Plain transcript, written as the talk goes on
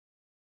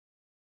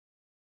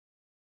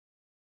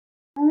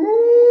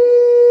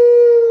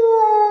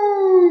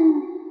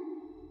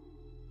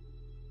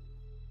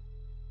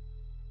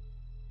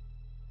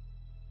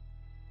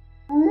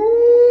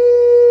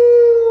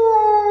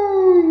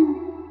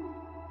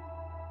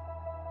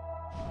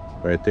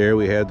Right there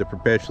we have the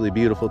perpetually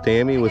beautiful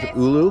Tammy with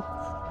Ulu.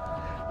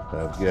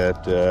 I've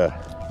got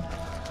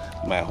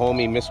my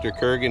homie Mr.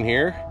 Kurgan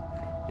here,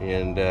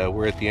 and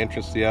we're at the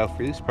entrance to the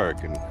off-leash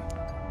park and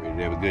ready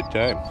to have a good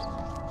time.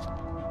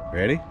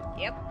 Ready?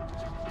 Yep.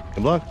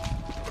 Come along.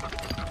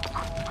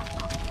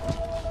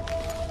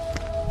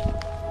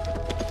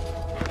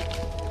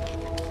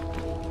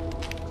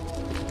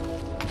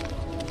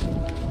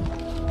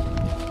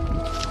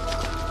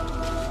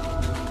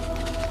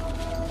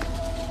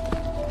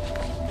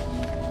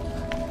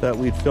 Thought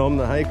we'd film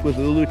the hike with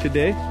Ulu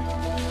today.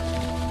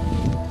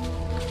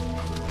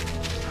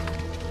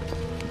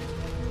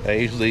 I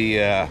usually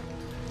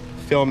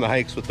film the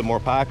hikes with the more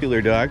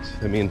popular dogs.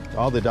 I mean,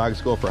 all the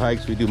dogs go for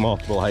hikes. We do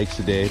multiple hikes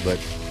a day, but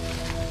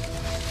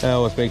I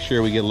always make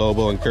sure we get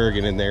Lobo and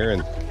Kurgan in there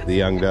and the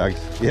young dogs.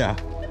 Yeah.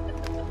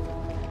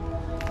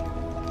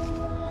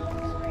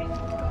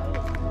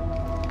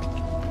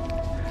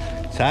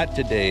 It's hot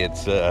today.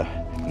 It's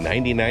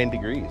 99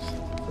 degrees.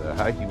 It's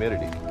high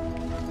humidity.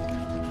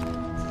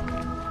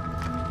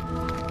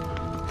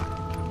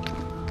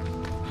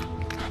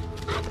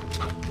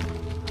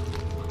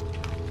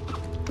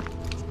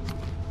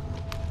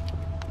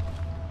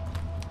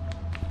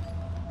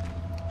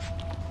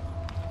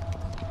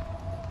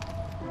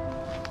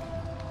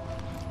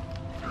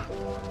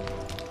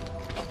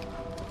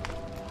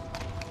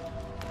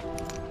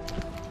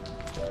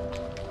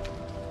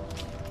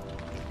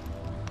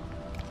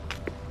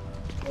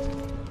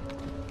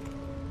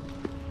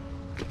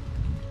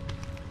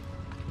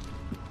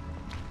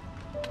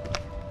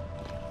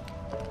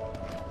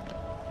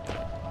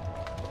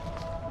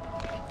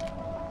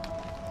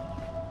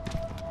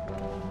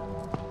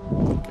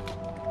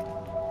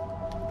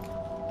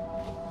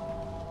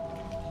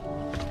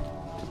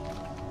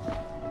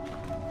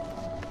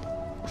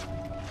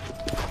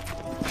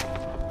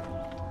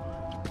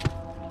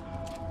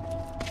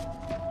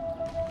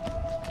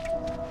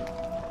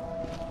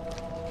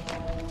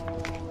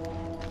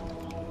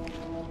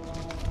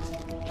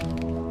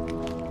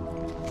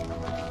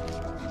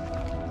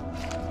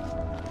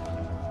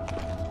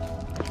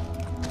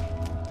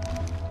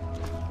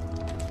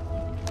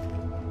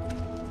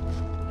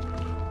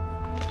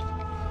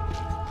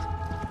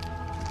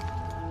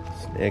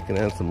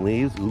 Snacking on some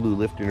leaves. Ulu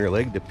lifting her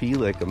leg to pee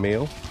like a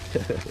male.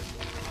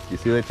 You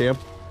see that, Tam?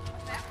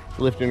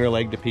 Lifting her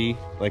leg to pee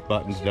like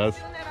Buttons does.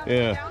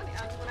 Yeah.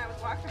 When I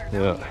was walking her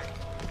down. Yeah.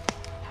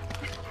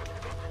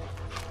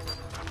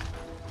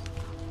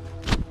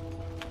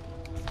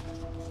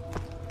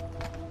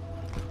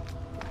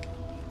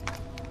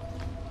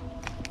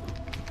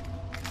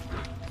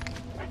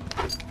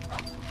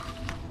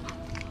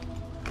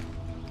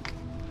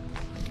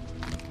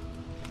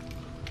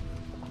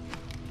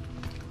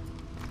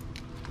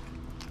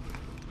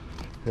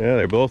 Yeah,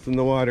 they're both in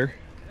the water.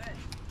 Good.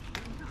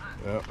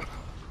 Yeah.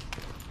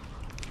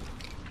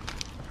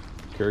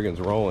 Kurgan's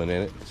rolling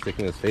in it,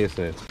 sticking his face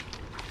in it.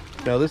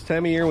 Now this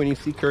time of year when you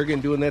see Kurgan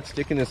doing that,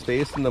 sticking his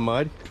face in the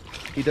mud,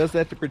 he does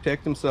that to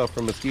protect himself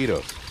from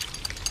mosquitoes.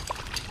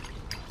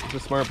 He's a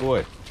smart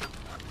boy.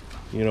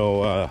 You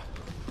know,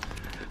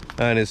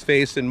 on his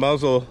face and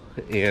muzzle,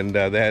 and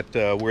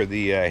where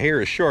the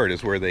hair is short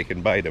is where they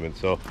can bite him, and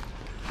so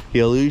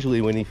he'll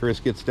usually, when he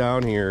first gets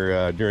down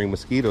here during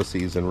mosquito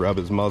season, rub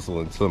his muzzle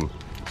in some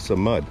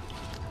mud.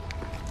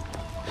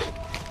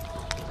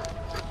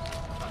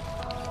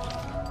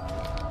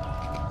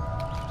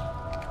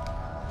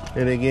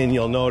 And again,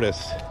 you'll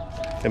notice,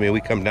 I mean, we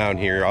come down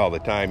here all the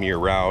time year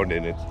round,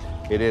 and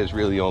it is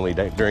really only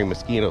during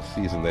mosquito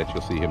season that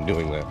you'll see him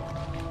doing that.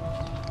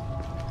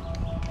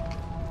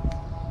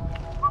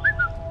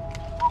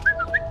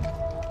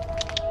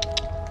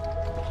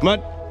 Come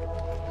on.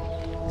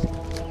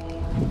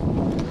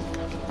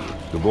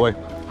 Good boy.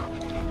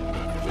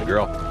 Good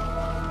girl.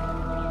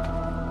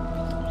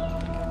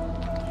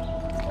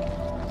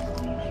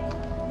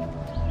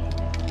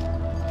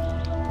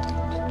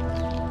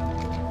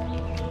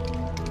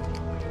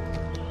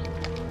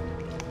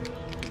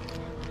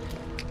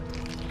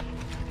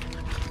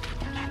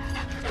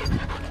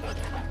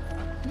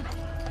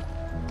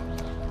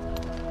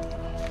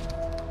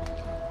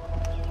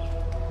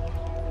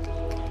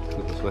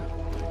 Look this way.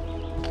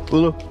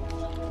 Ulu.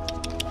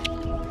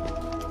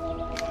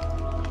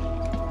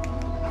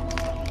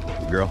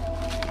 Girl.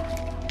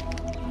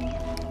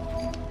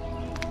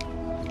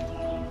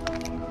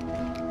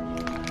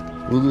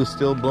 Lulu's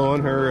still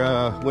blowing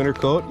her winter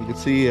coat. You can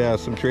see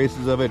some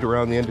traces of it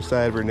around the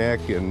underside of her neck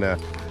and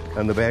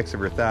on the backs of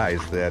her thighs.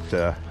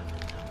 That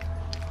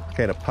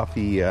kind of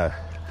puffy,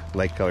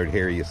 light-colored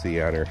hair you see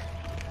on her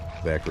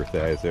back of her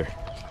thighs there.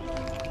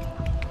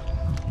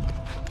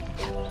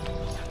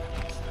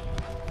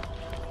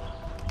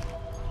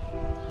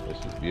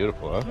 This is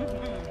beautiful, huh?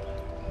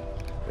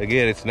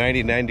 Again, it's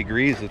 99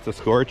 degrees. It's a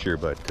scorcher,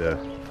 but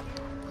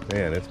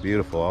man, it's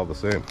beautiful all the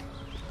same.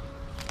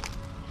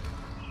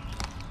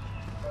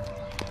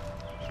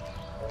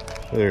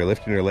 They're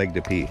lifting her leg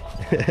to pee.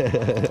 It's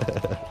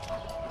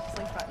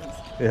like Buttons.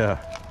 Yeah.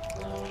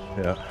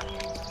 Yeah.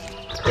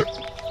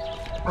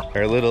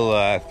 Our little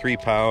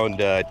 3-pound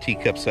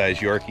teacup size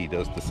Yorkie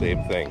does the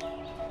same thing.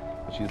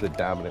 She's a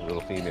dominant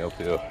little female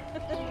too.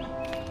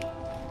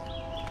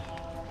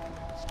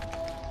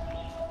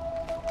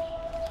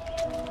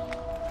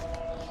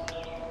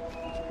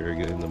 Here,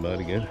 get in the mud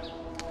again.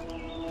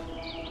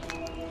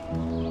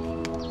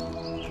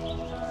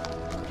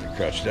 I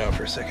crouched down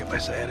for a second. My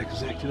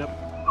sciatic's acted up.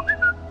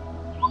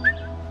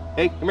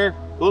 Hey, come here,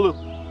 Lulu.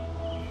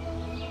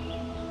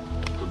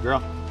 Good girl.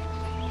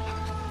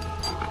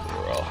 Good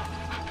girl.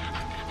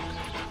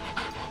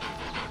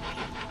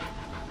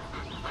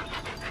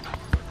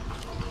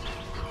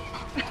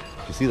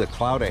 You see the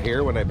cloud of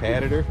hair when I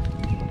patted her?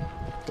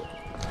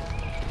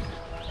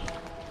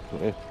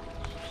 Good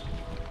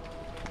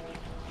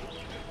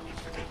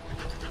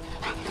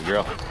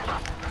girl.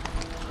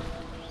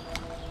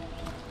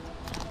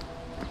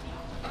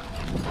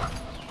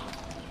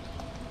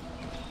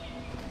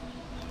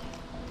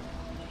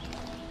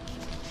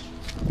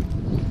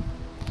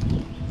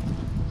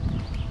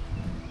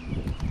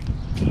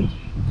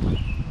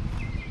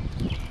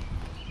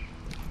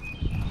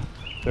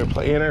 They're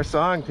playing our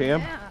song, Tam.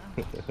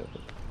 Yeah.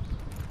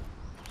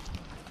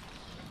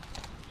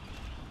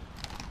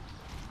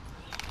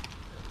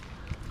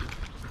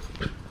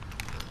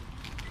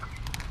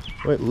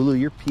 Wait, Lulu,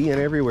 you're peeing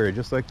everywhere,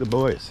 just like the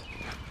boys.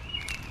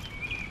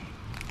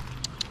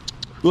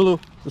 Lulu,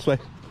 this way.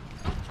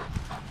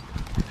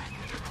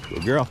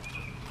 Good girl.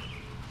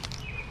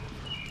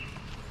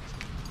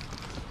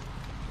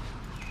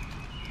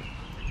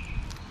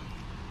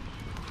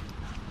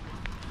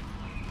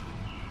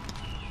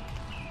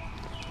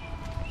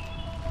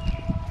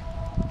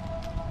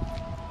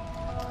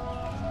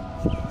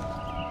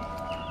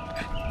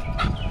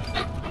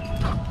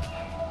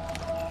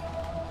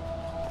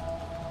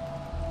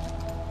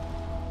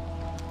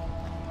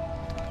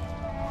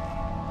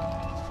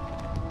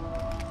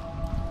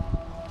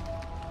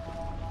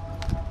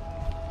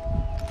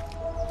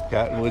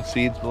 Cottonwood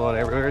seeds blowing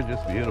everywhere,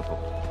 just beautiful.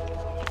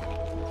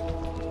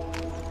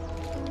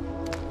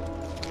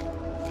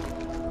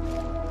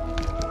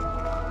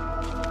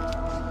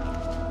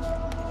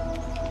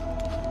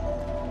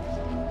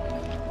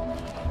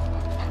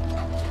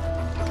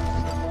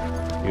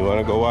 You want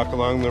to go walk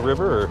along the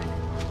river, or?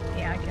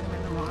 Yeah, get them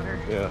in the water.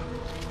 Yeah,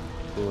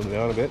 cool them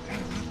down a bit.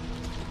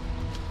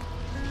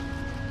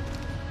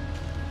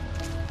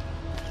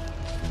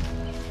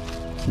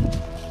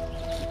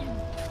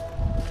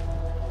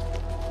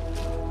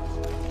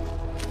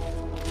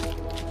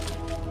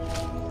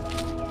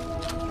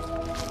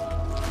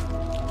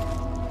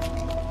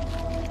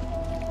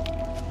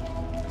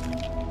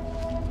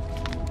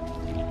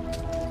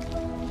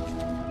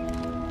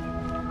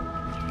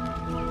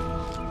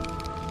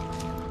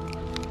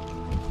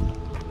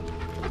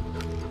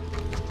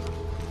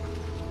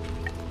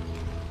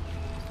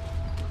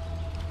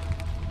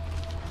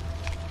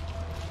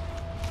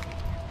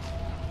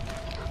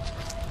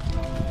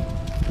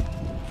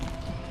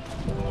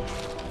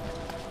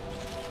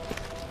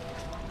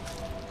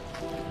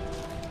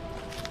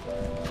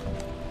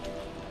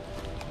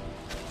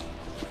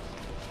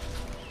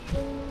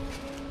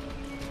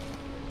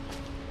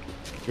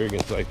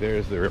 Kurgan's like,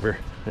 there's the river.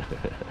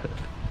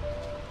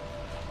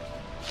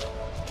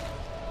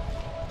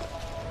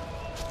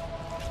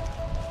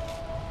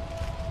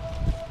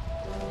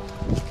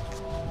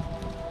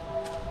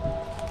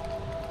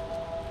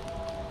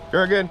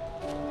 Kurgan!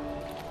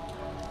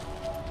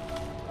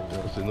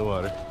 It's in the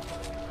water.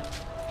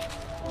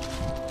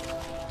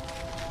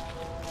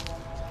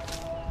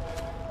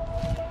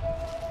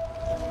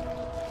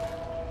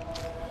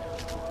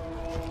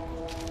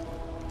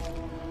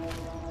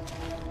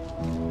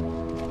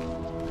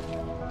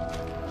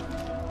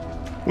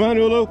 Come on,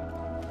 Ulu.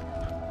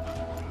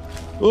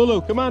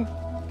 Ulu, come on.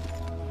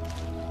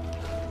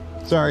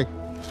 Sorry.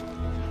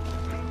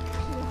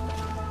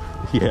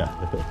 Yeah.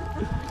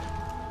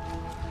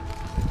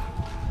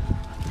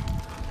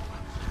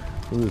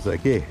 Ulu's like,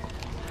 hey,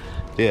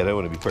 Dad, I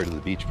want to be part of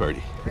the beach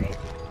party. Right.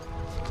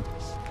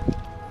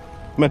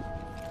 Come on.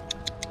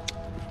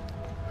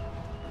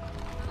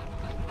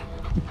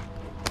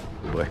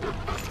 Good boy.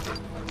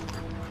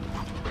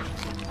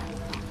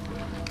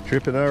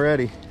 Tripping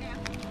already.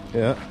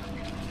 Yeah.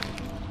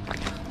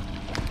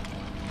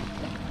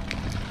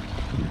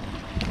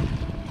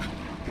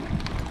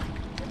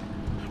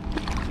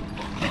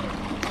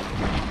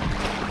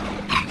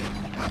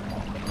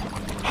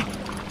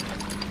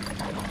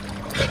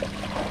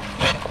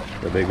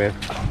 The big man.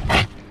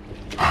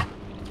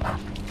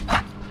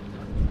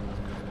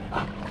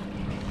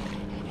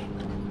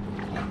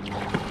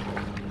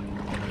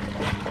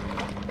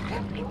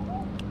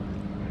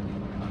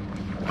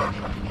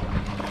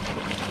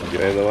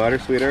 Get in the water,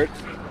 sweetheart.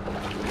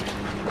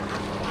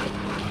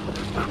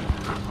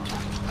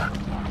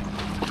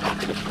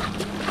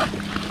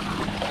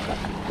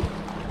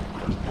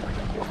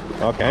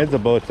 All kinds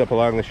of boats up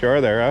along the shore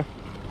there, huh?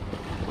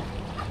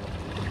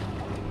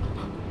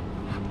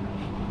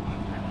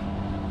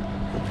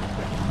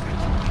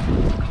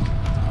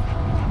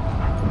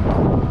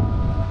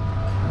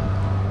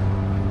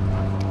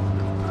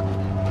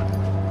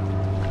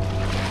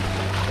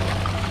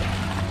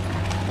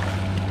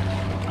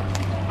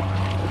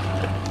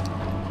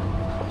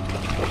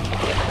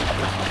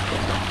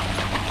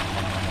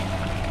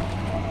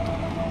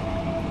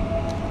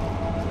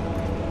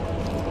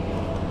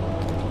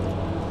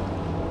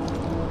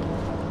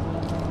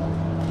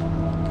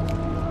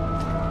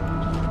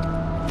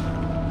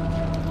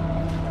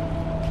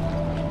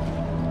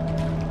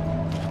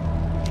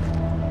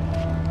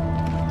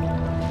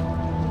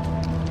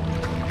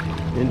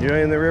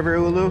 Enjoying the river,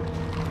 Lulu?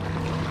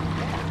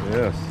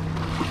 Yes.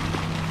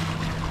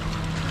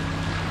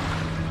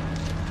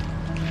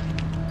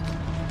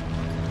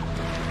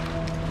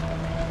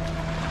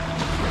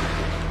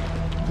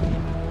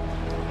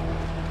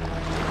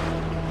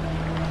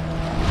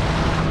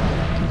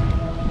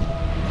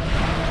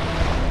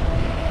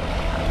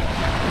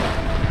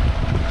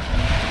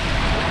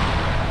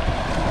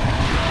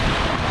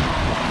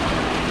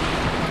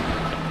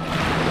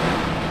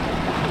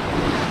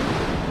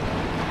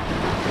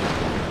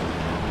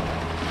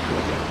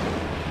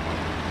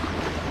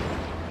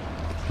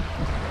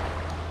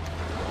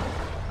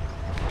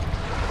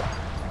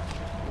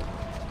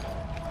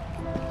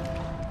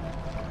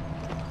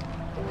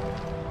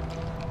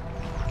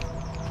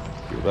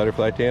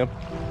 Butterfly tam?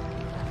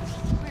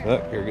 Oh,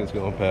 Kurgan's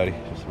going potty.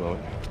 Just a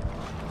moment.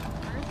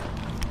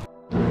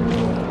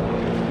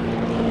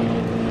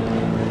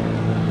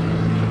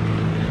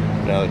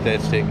 Now that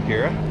that's taken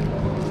care of.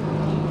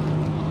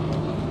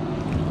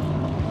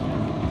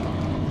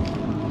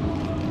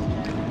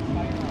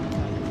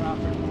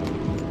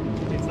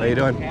 How you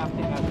doing?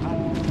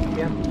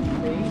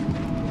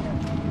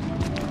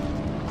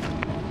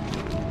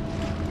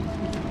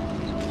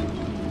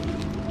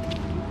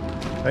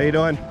 How you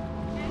doing?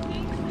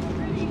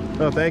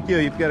 Oh, thank you.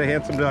 You've got a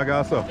handsome dog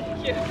also.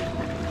 Thank you.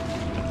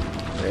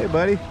 Hey,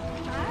 buddy.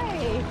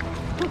 Hi.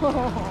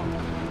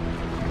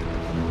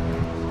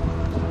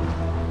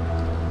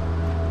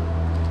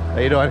 How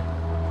you doing?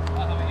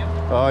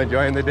 Oh,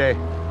 enjoying the day.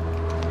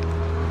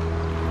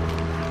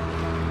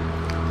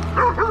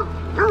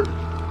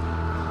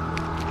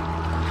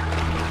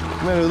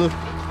 Come on, Lulu.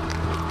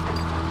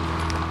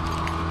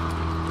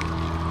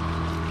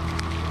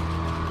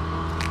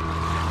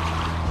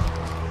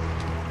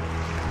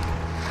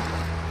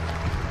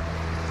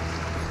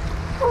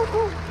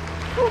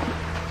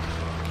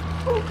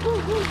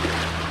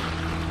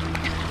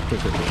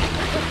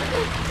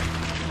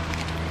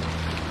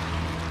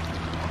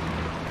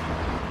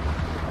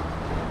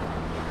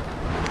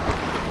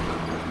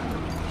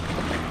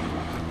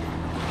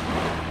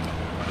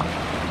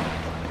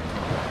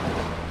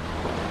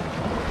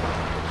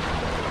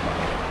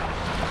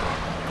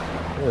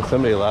 Yeah,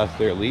 somebody lost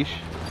their leash.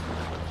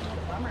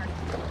 Bummer.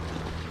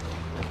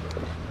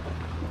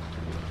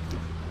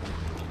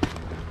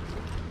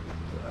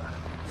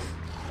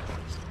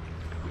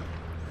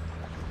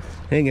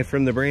 Hang it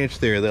from the branch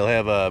there, they'll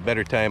have a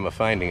better time of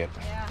finding it.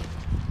 Yeah.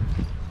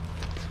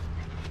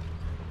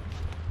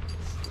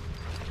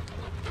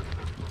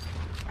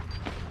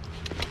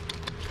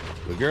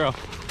 Good girl.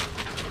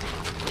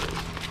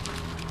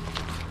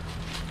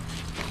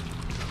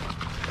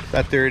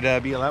 Thought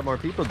there'd be a lot more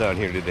people down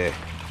here today.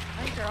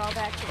 I think they're all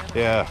back here.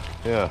 Yeah,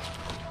 yeah.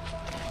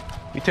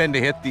 We tend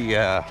to hit the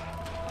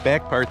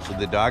back parts of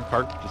the dog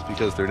park just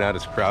because they're not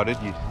as crowded.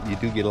 You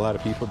do get a lot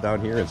of people down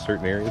here in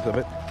certain areas of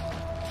it.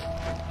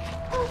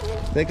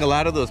 I think a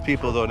lot of those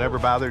people, though, never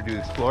bother to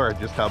explore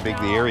just how big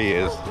the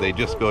area is. They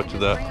just go to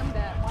the... Bring them to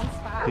one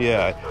spot.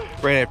 Yeah,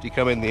 right after you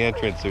come in the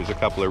entrance, there's a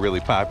couple of really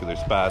popular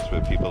spots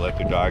where people let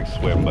their dogs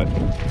swim, but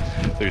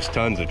there's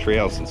tons of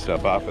trails and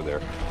stuff off of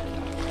there.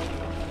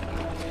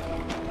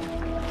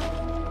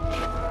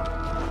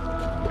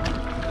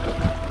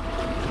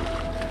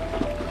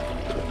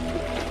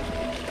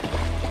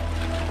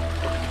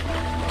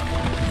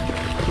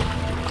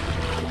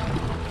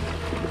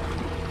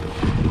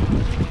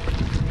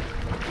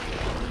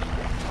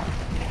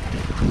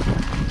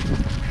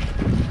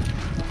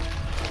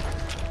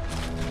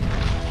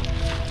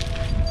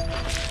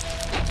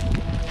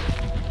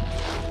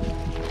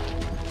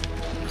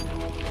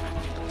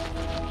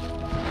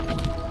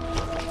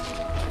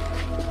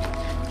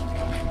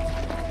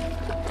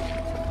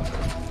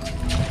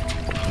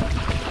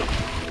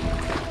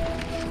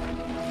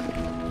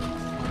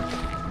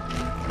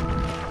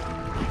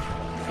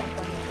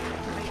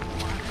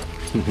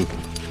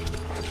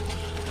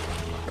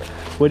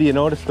 What do you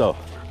notice though?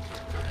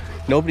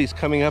 Nobody's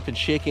coming up and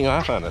shaking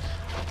off on us.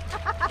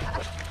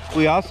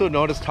 We also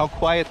noticed how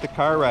quiet the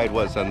car ride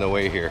was on the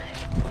way here.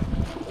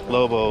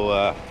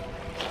 Lobo,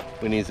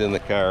 when he's in the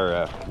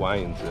car,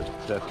 whines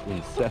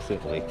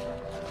incessantly.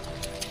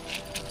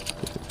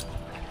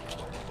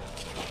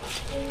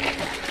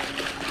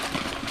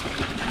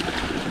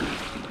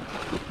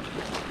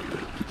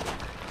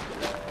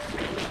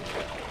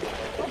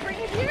 Well, bring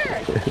it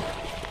here.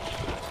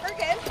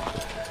 Kurgan.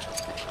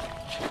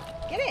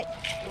 Get it.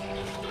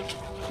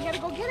 You gotta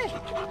go get it.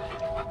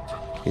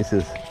 He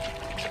says,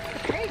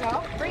 There you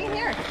go. Bring it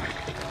here.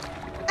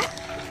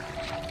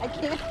 I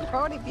can't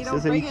throw it if you don't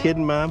 "Are bring you it.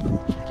 kidding, Mom?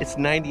 It's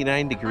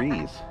 99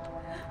 degrees."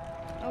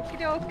 Okie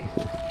doke.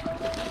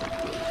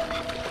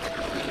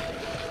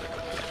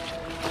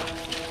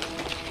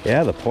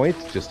 Yeah, the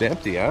point's just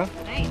empty, huh?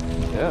 Nice.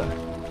 Yeah.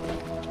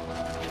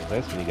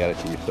 Nice when you got it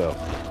to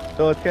yourself.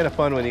 So it's kind of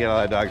fun when you got a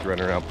lot of dogs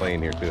running around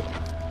playing here too.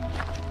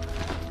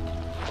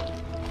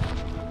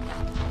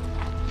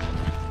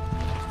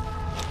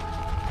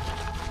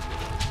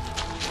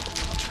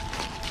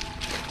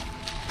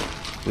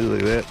 Ooh,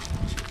 look at that.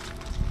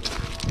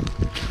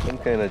 Some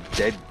kind of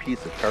dead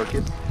piece of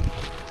carcass.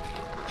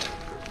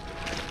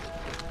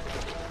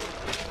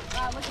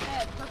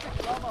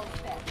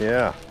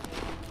 Yeah.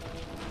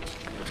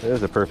 That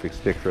is a perfect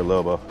stick for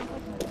Lobo.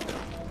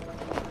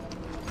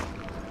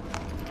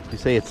 You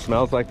say it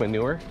smells like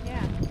manure?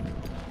 Yeah.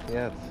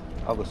 Yeah, it's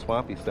all the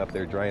swampy stuff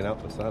there drying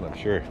out in the sun, I'm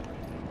sure.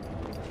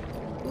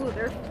 Ooh,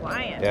 they're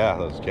flying. Yeah,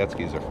 those jet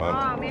skis are fun.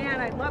 Oh man,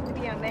 I'd love to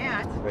be on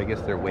that. I guess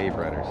they're wave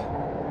runners. He's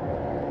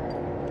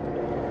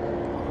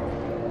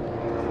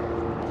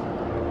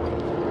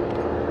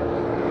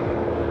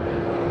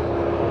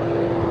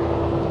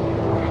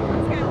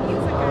got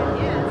music on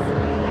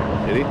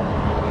his. Did he?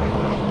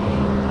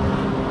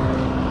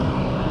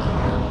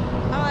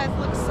 Oh, that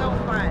looks so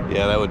fun.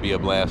 Yeah, that would be a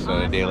blast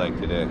on a day like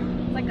today.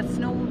 It's like a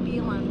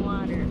snowmobile on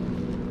water.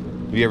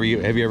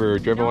 Have you ever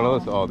driven one of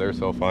those? No. Oh, they're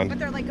so fun. But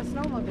they're like a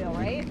snowmobile,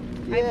 right?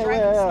 Yeah, I've driven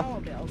yeah.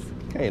 snowmobiles.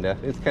 Kinda.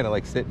 It's kind of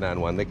like sitting on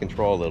one. They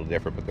control a little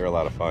different, but they're a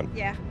lot of fun.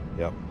 Yeah.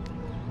 Yep.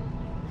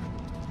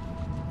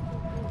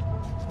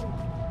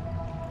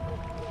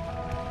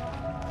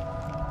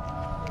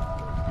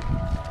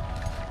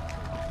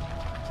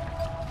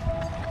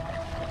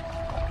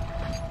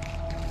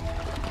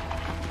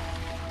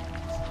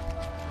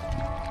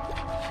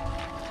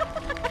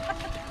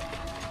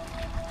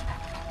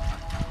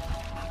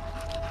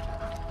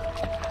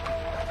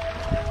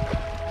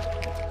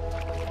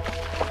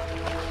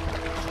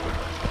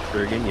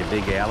 Kurgan, you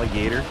big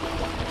alligator.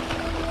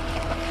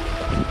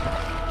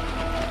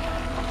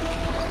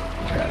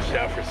 Watch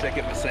out for a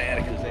second, the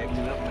sciatica's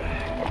acting up.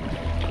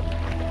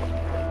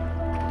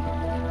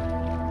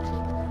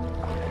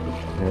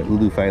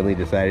 Ulu finally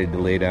decided to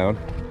lay down.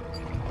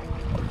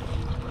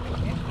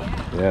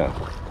 Yeah.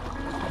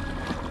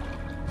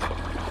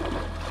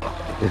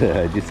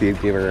 Did you see him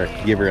give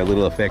her a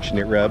little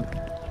affectionate rub?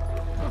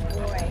 Oh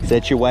boy. Is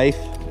that your wife?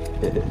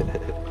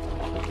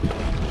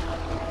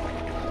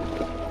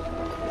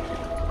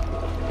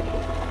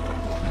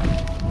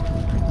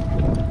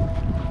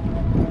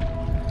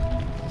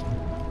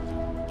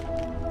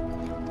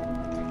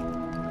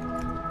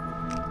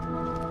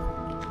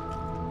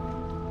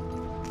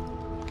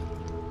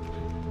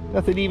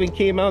 Nothing even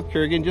came out,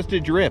 Kurgan, just a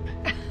drip.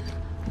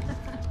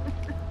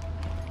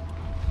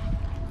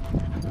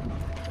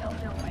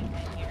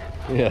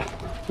 Yeah,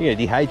 you're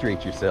gonna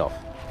dehydrate yourself.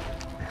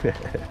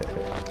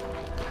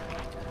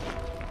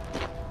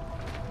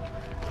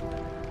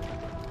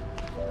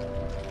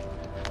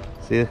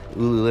 See,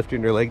 Ulu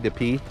lifting her leg to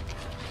pee,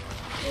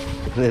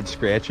 and then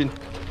scratching.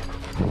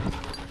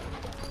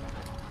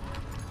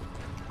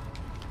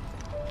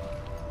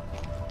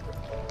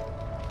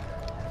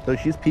 So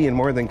she's peeing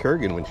more than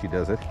Kurgan when she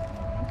does it.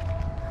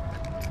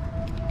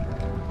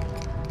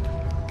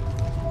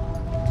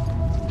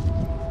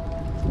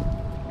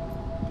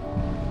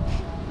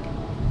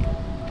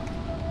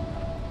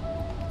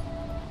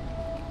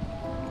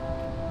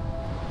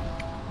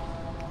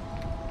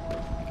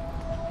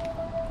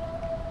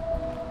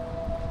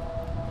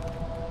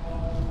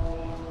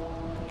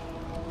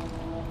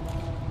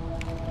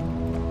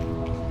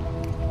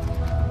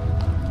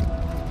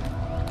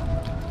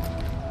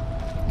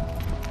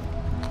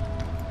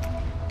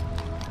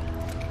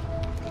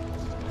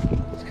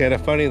 Kind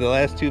of funny, the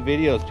last two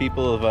videos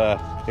people have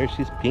there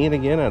she's peeing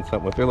again on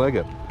something with her leg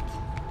up.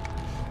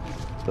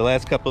 The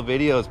last couple of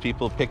videos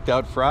people picked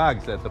out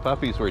frogs that the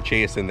puppies were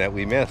chasing that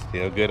we missed.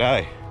 You know, good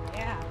eye.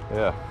 Yeah.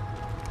 Yeah.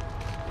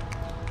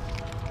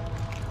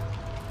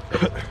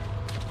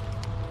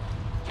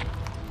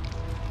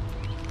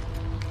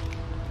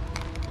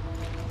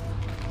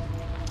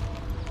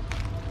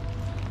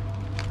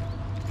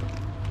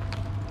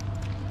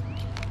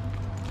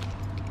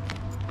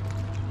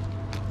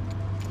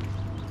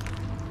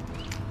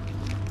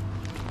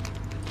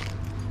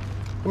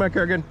 Come on,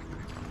 Kurgan.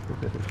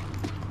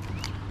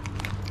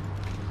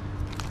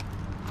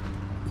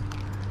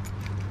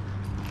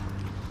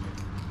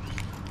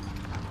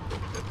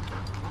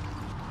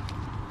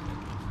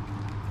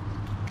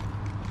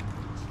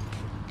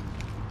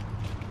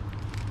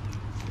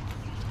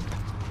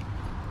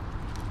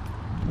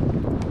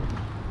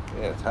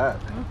 Yeah, it's hot.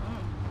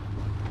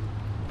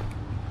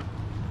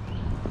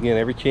 Again,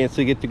 every chance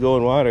they get to go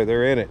in water,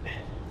 they're in it.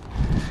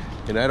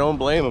 And I don't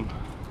blame them.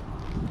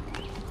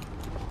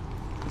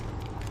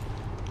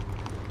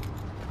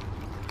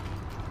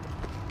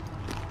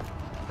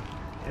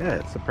 Yeah,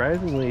 it's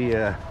surprisingly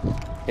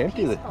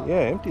empty.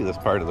 Empty this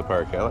part of the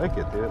park. I like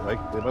it.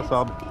 They must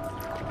all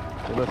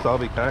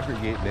be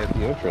congregating at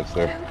the entrance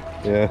there.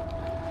 Yeah.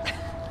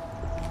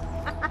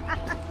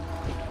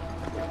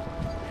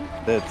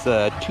 That's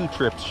 2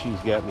 trips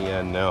she's got me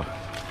on now.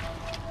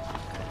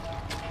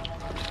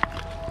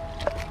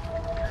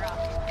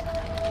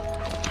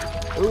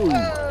 Ooh,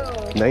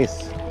 Whoa.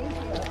 nice.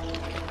 Thank you.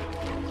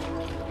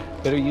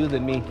 Better you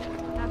than me.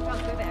 That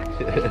felt good,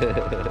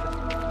 actually.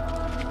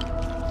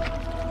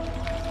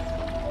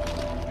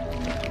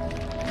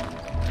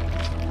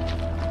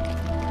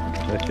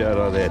 Watch out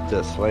all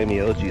that slimy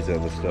algae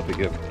on this stuff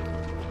again.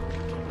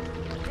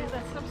 Yeah,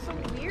 that stuff's so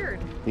weird.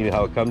 You know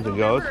how it comes and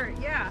goes?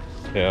 Yeah.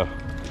 Yeah.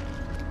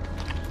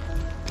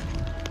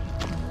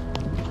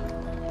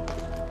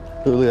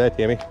 Ooh, look at that,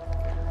 Tammy.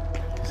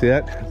 See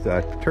that? It's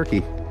a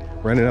turkey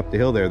running up the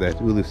hill there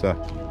that Ulu saw.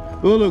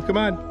 Ulu, come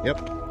on.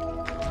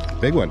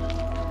 Yep. Big one.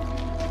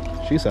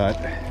 She saw it.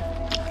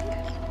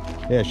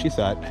 Yeah, she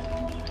saw it.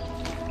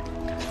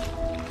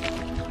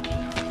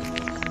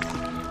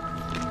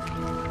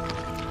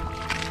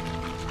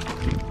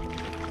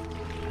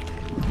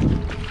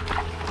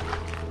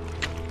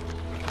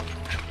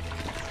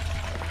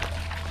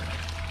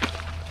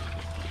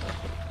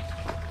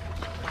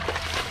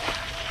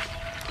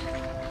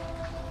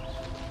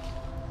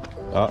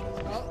 Oh,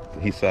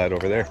 he saw it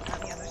over there. On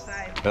the other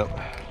side. Yep.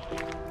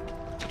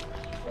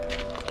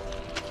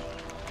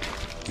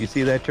 You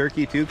see that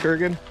turkey too,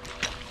 Kurgan?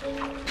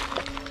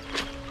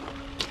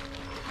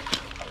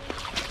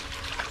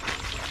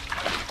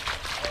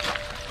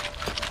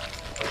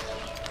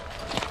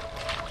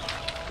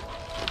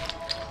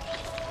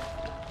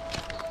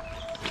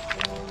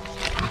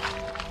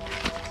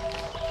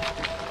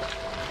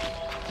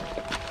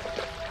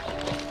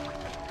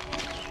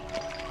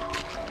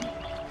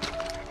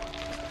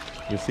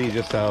 You see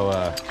just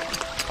how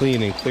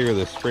clean and clear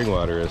this spring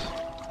water is.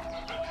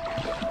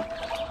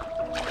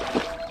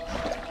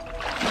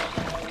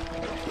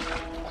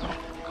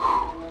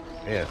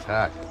 Yeah, it's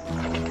hot.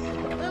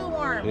 A little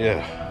warm.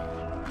 Yeah.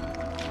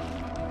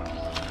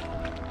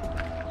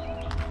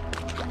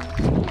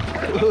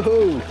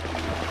 Whoa.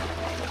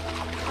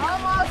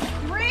 Almost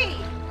 3.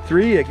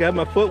 3, it got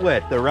my foot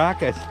wet. The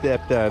rock I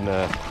stepped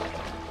on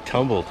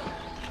tumbled.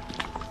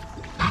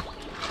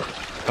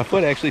 My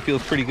foot actually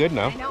feels pretty good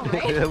now. I know,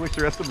 right? I wish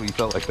the rest of me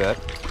felt like that.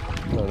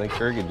 Oh, I think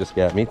Kurgan just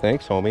got me.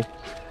 Thanks, homie.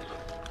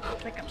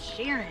 It's like I'm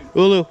sharing.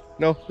 Ulu,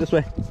 no, this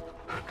way.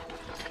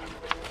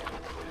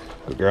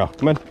 Good girl.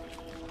 Come on.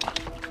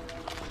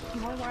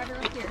 More water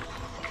up here.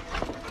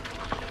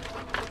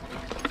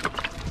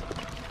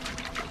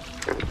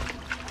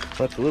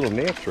 Lots of little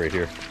gnats right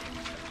here.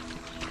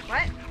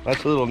 What? Lots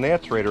of little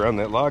gnats right around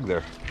that log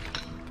there.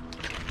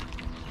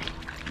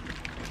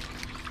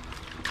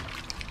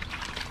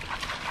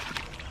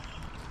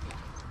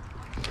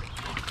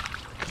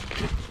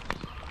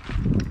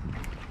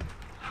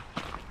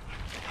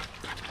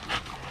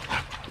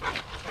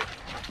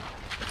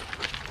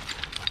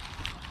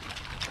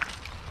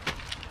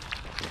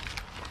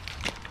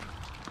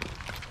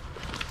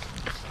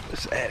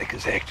 This attic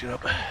is acting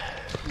up.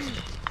 It's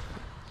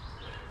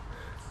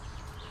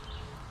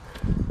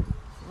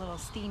a little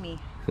steamy.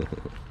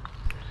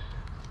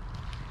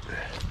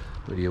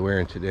 What are you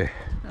wearing today?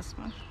 This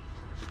one.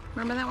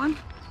 Remember that one?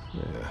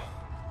 Yeah.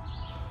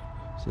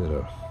 Is that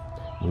a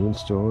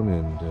moonstone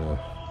and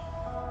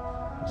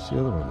what's the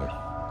other one there?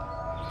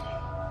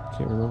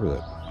 Can't remember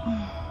that.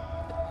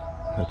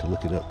 I have to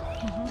look it up.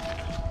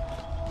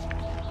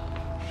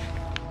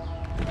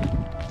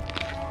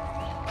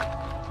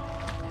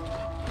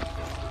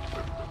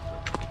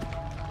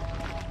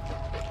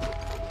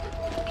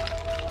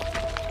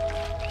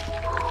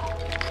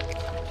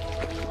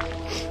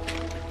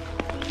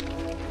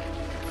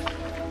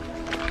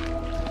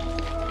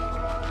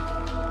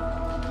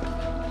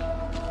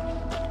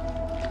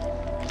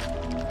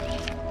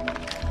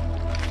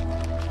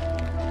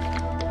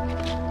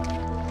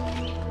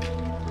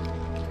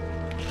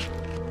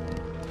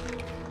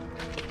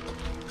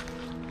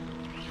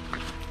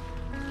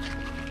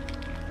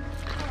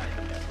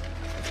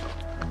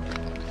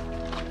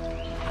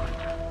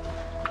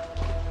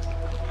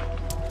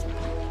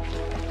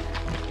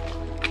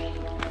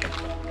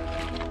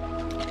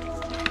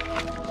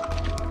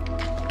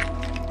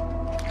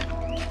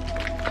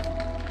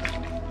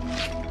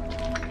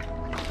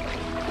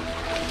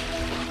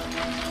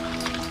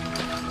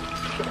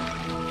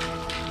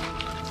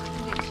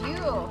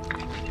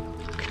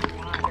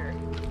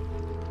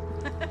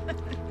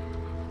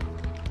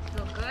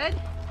 Good?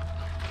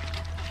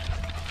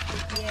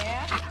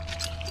 Yeah.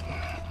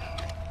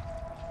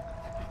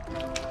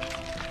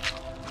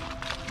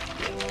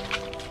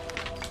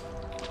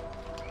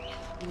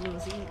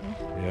 Lulu's eating.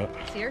 Yep.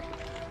 See her?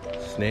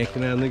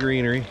 Snacking on the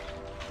greenery.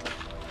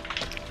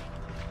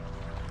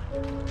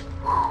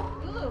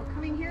 Lulu,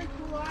 come in here and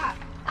cool off.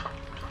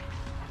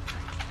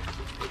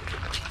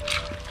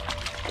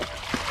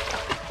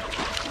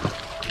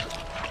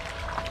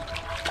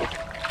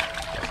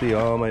 See,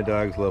 all my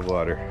dogs love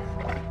water.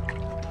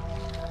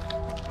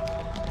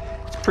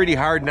 It's pretty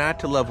hard not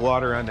to love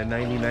water on a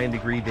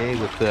 99-degree day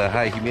with the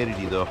high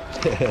humidity, though.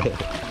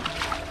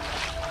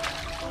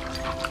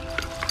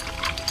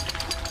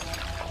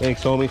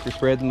 Thanks, homie, for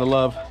spreading the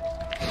love.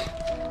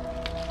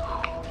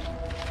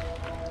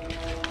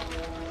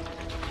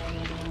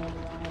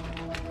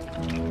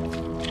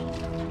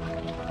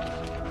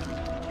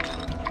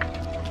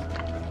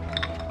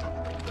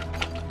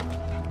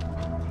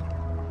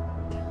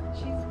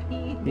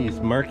 He's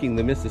marking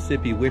the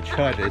Mississippi Witch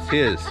Hut as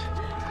his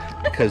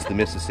because the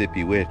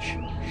Mississippi Witch,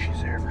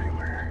 she's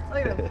everywhere.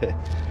 Look at him.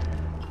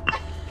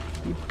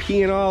 You're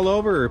peeing all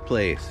over her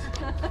place.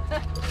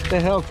 What the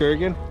hell,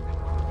 Kurgan?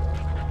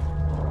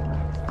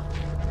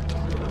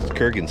 It's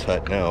Kurgan's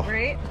hut now.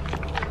 Right?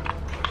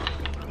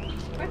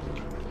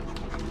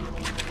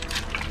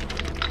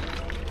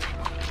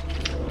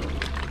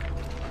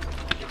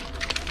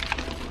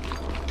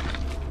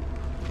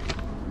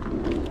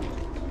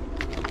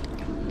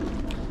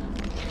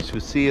 to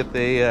see if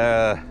they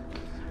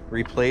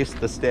replaced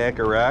the stack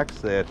of rocks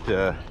that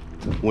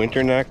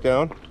Winter knocked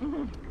down.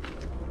 Mm-hmm.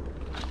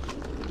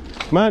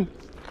 Come on.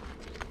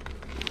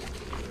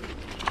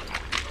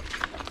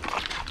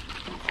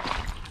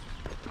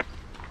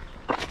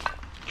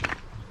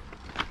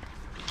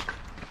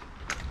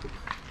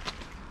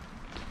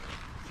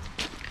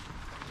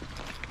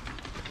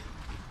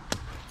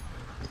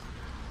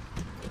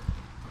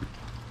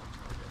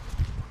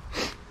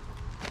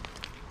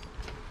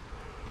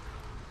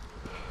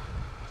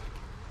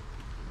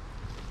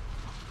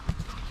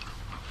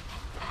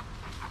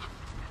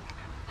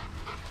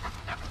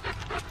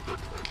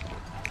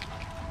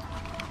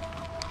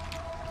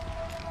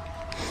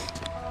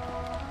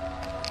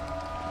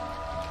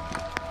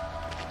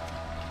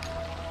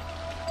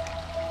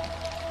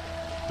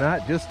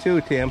 Not just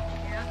two, Tim.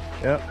 Yeah.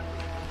 Yep.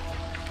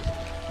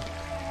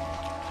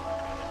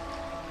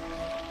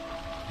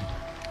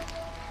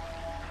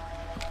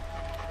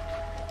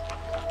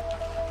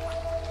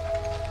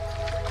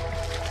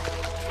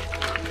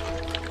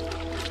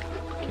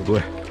 Good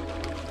boy.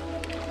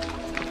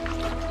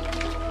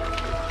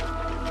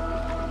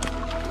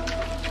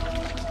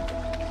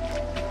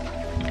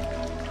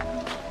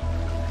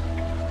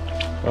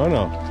 Oh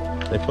no,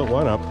 they put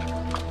one up.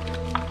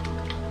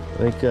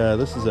 I think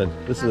this is a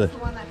That's the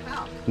one that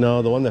fell.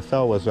 no, the one that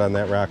fell was on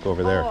that rock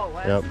over there. Oh,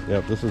 it was?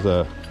 Yep. This is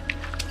a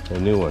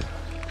new one.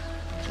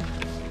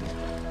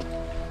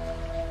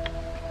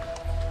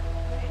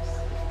 Nice.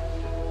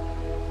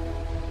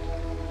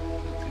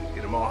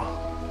 Get them all.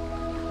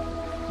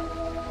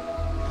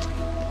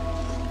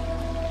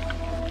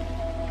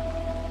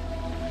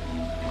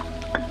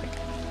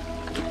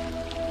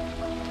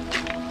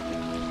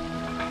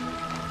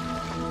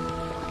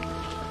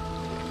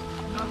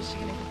 Oh, is she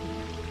gonna get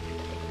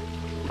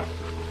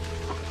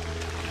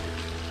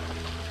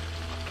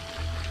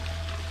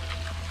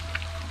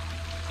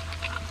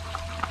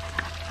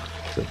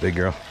What's up, big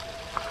girl?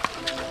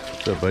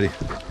 What's up, buddy?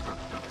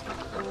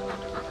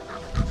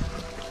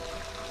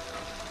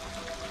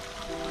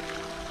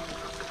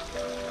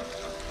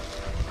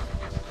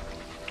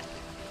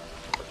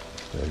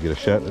 Did I get a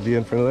shot at the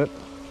in front of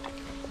that?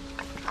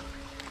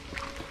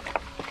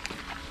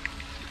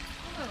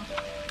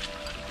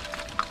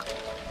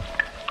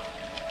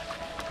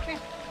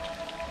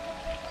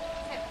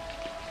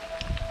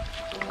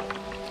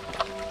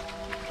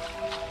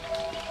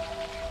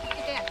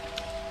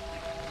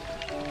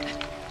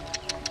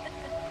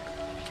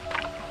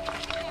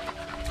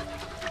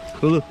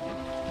 Lulu.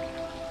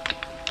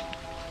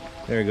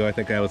 There we go. I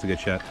think that was a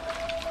good shot.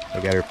 I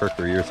got her perk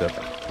her ears up.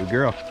 Good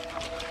girl.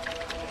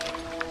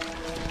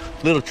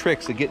 Little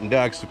tricks of getting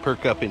dogs to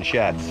perk up in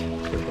shots.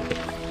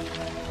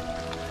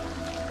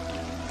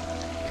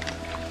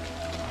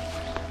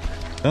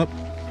 Up.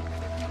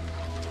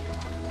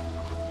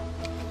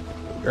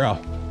 Good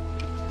girl.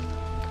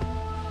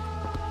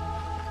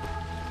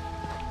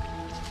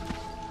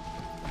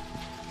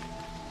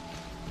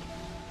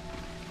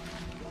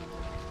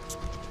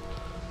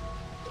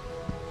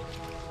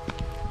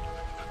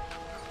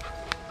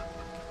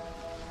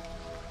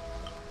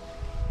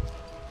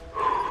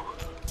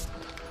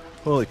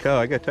 Holy cow,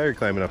 I got tired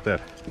climbing up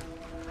that.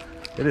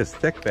 It is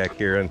thick back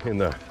here in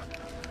the,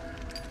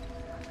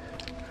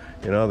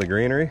 the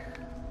greenery.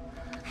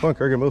 Come on,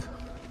 Kurgan, move.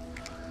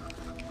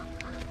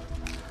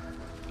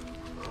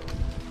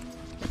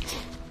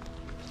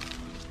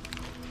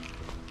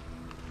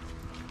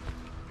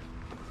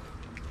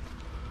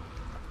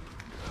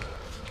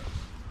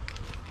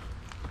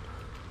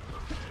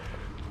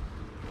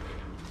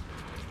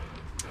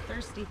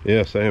 thirsty.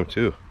 Yes, I am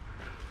too.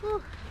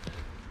 Whew.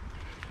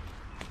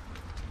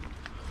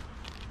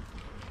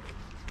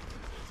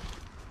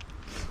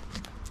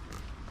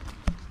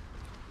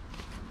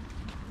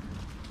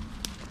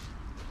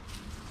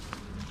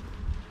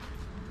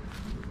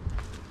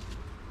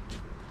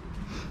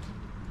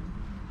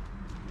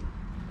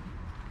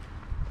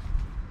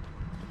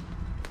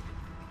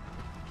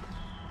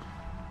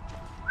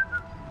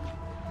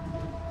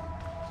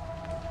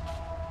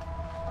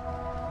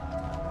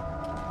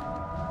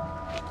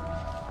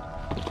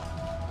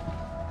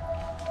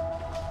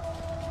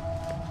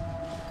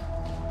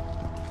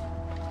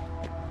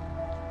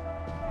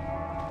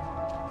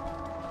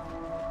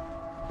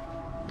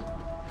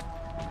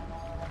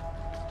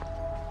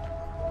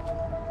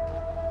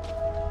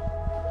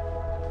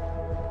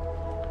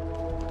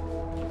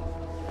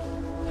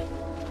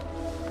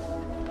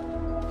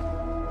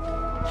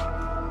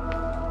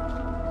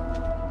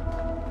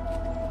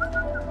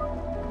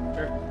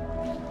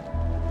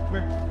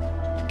 Come here.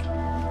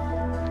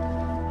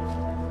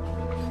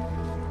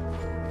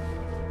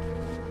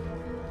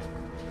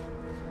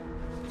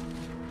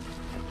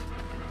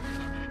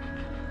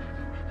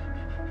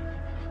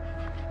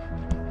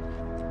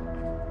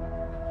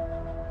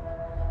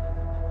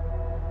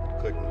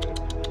 Click.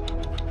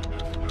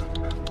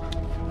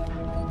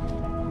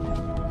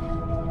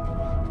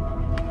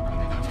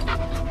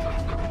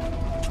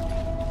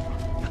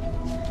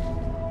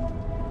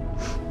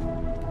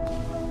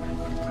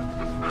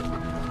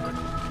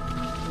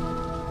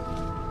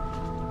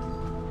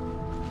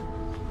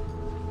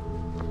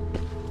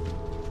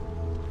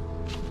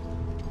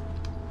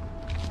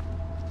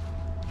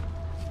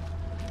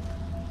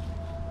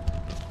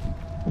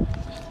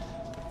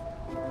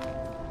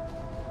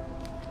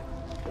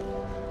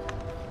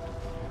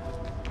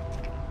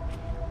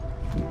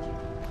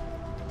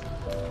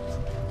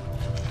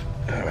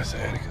 My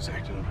sciatica's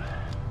acting up.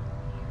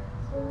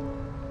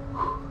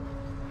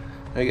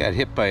 I got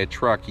hit by a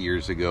truck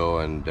years ago,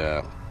 and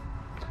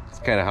it's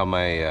kind of how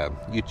my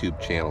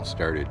YouTube channel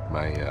started.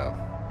 My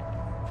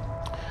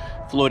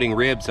floating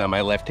ribs on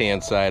my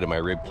left-hand side of my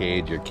rib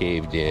cage are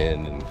caved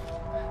in, and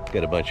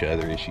got a bunch of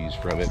other issues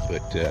from it.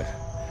 But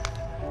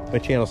my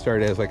channel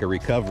started as like a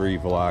recovery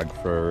vlog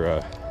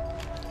for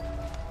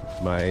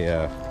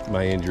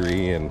my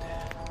injury, and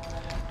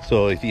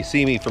so if you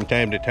see me from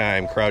time to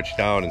time crouched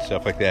down and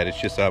stuff like that,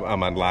 it's just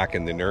I'm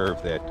unlocking the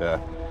nerve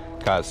that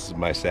causes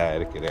my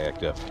sciatica to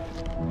act up.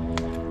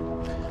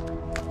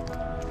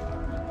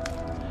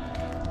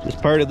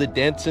 Just part of the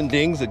dents and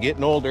dings of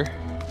getting older.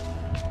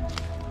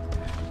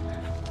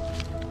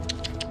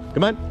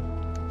 Come on.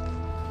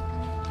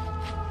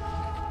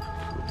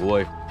 Good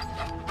boy.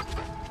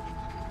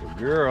 Good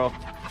girl.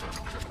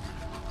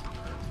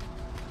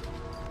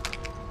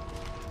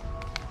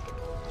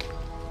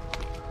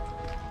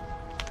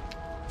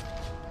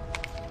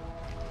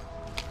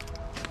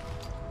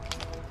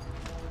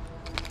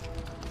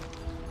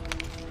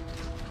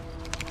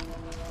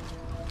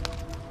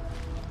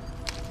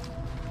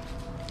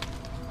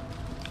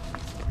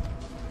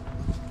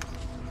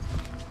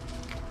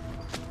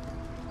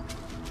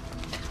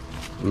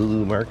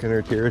 Lulu marking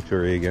her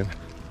territory again.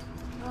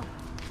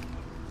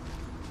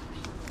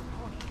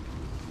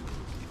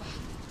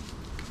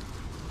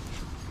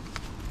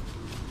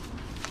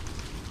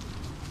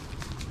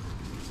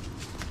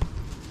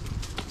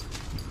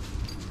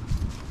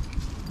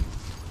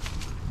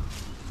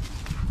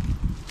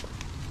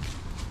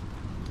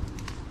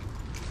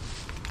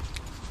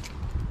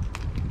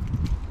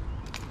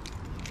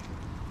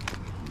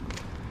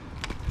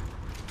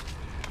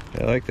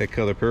 I like that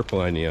color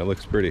purple on you. It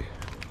looks pretty.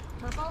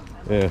 Purple?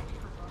 Yeah.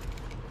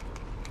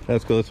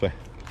 Let's go this way.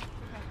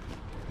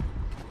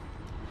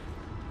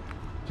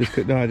 Just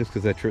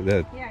because that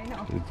yeah, I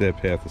know. that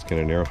path is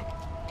kind of narrow.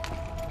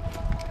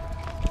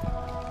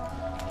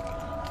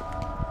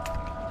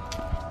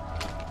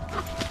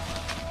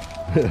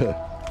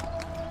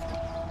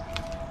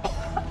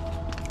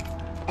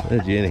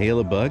 Did you inhale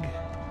a bug?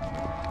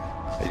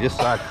 I just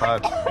saw a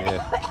cloud.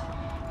 Yeah,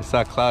 I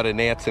saw a cloud of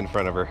gnats in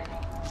front of her.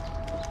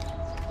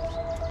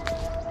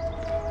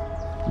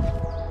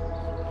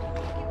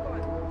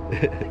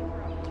 It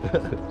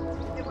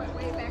went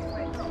way back to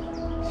my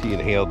throat. She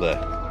inhaled a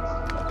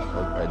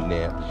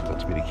gnat. She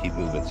wants me to keep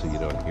moving so you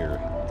don't hear her.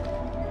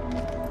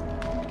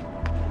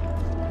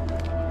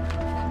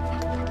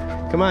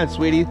 Come on,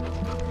 sweetie.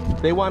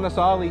 They want us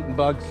all eating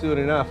bugs soon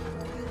enough.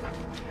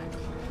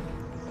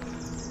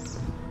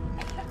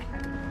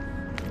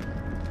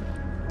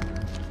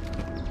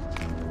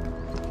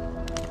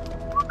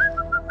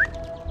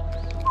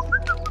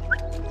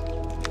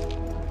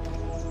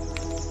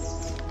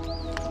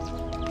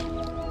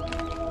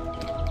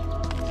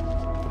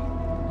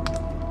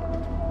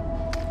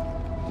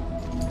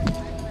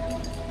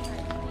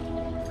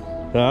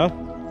 Huh?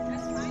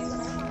 That's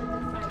fine,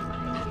 but I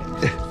wanted to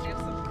decide have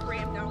some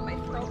cramp down my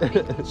throat and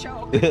make me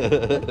choke.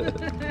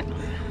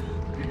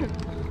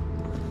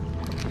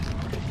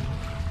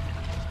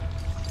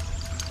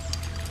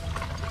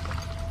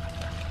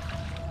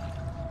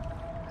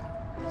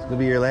 It's gonna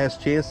be your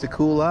last chance to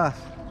cool off.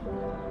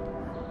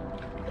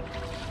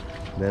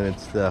 Then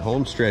it's the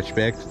home stretch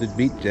back to the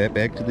beach,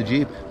 back to the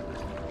Jeep.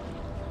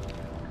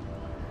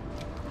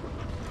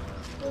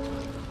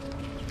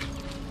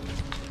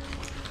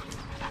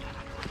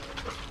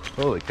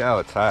 Holy cow,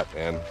 it's hot,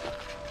 man.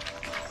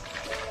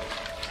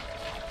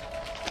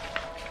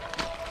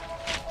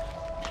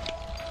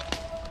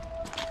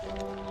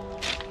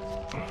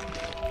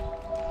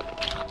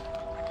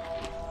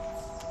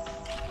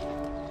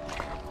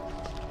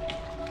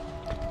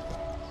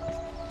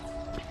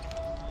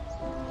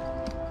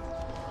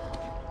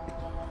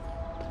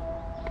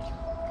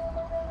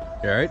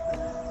 You all right?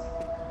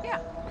 Yeah.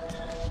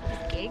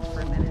 Just gag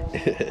for a minute.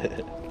 They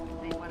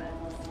want to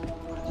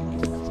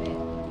sit.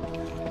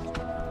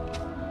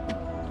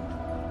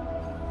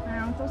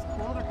 Aren't those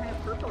cool? They're kind of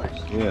purplish.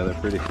 Yeah, they're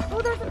pretty.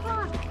 Oh, there's a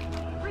frog.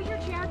 Right here,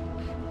 Chad.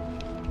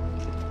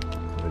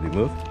 Did he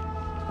move?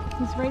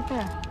 He's right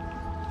there.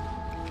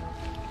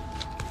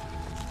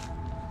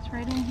 It's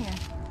right in here.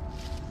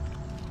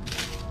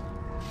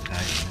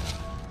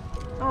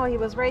 Oh, he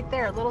was right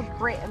there. Little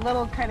gray,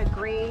 little kind of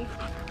gray,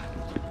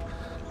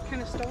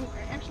 kind of stone.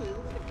 Actually,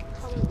 look at the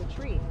color of the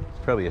tree.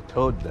 It's probably a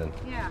toad then.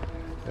 Yeah.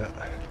 Yeah.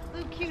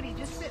 Little cutie,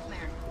 just sitting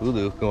there.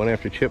 Ulu going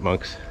after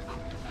chipmunks.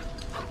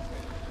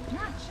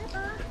 Not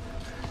chipper.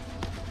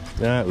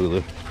 Nah,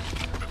 Ulu.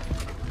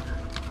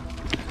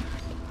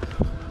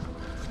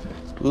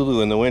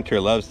 Ulu in the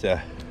winter loves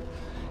to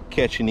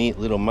catch and eat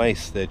little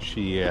mice that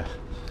she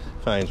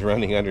finds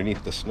running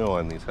underneath the snow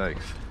on these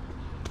hikes.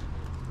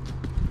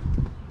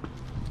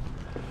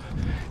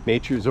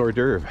 Nature's hors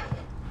d'oeuvre.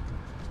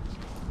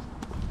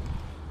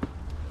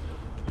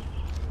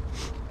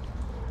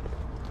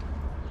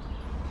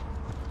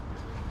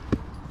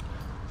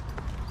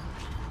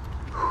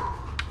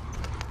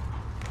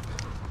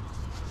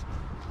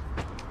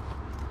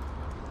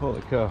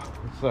 Holy cow, it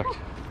sucked.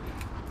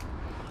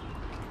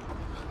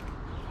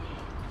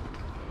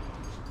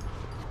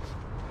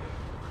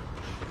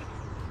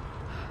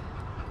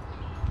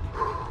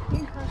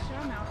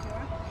 down now if you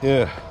want.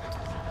 Yeah.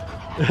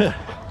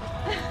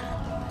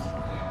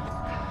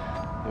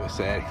 It was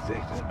sad. He's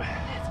taking it.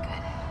 That's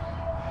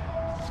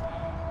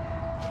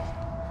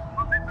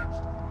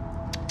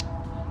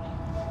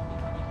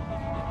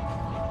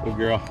good. Good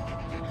girl.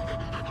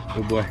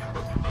 Good boy.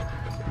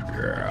 Good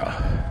girl.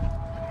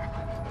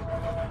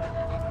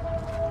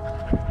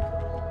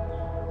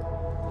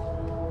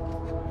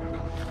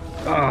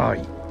 Oh.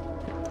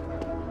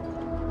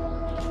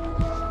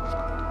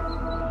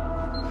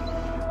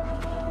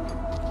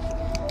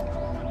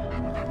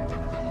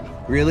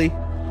 Really?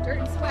 Dirt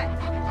and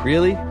sweat.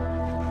 Really?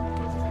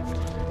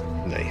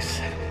 Nice.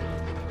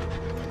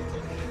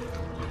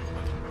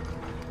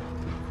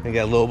 I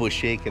got Lobo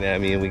shaking at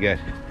me, and we got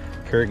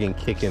Kurgan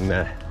kicking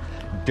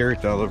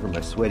dirt all over my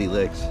sweaty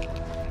legs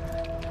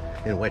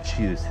and wet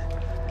shoes.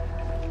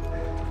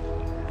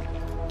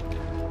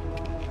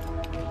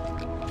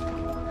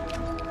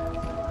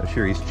 I'm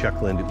sure he's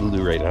chuckling to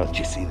Ulu right now. Did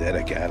you see that?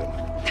 I got him.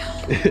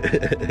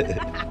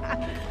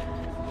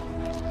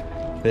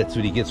 That's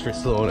what he gets for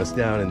slowing us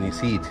down in this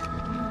heat.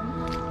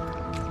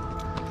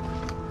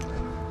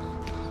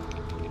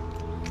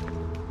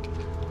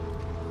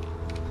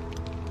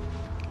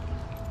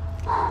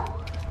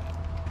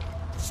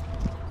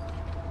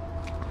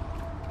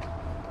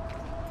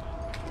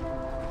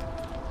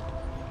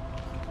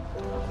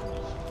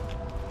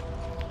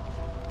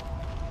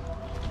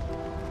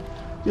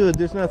 Dude,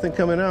 there's nothing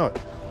coming out.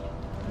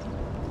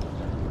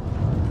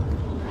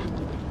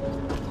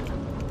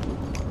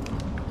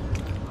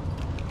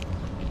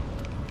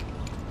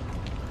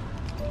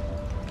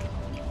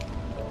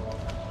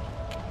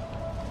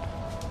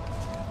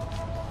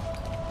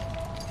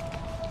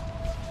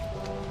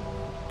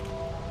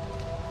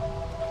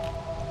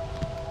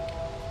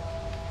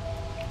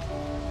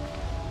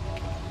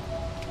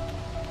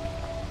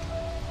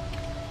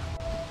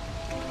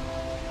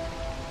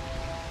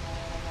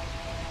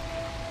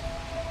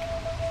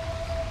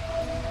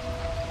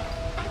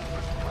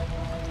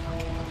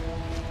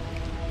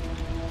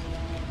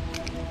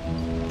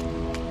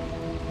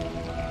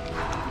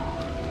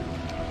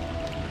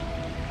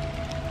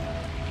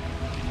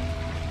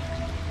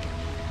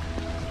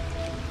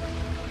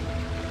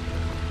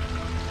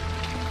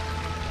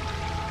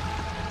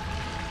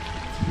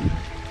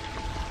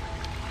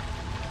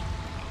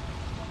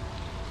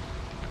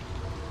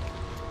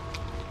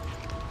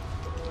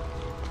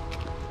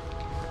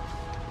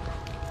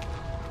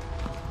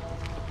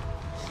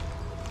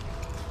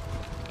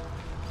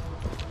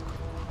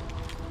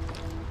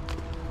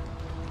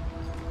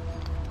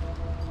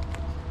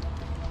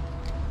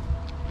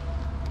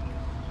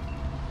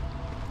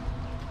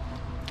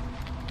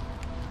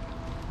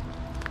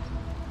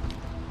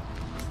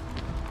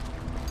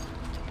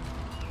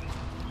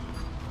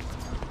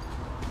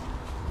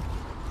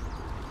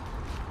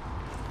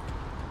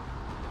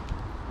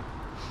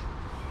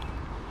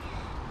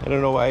 I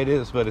don't know why it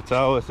is, but it's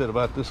always at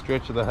about this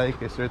stretch of the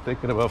hike I start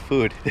thinking about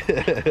food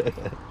and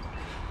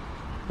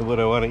what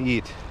I want to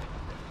eat.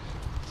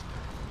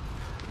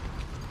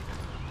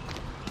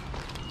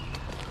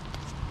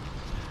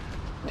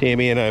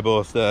 Tammy and I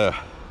both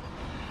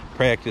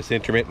practice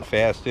intermittent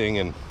fasting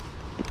and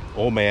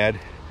OMAD.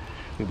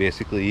 We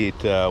basically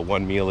eat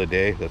one meal a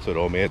day. That's what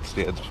OMAD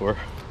stands for.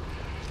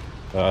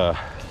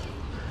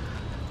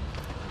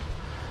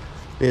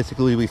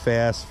 Basically we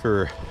fast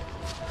for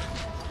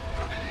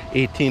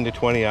 18 to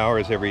 20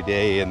 hours every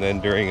day, and then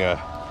during a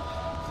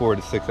 4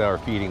 to 6 hour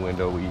feeding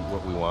window we eat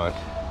what we want.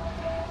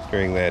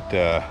 During that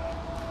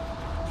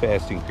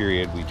fasting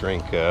period we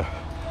drink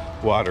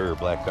water or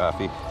black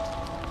coffee.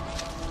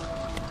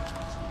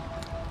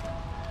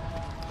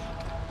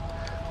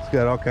 It's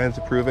got all kinds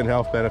of proven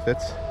health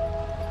benefits.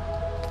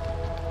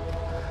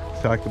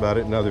 Talked about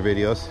it in other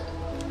videos.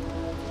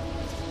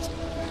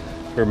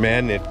 For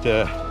men, it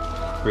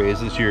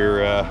raises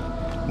your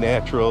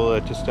natural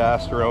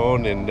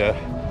testosterone and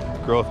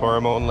growth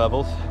hormone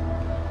levels,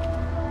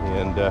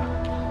 and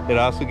it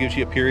also gives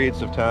you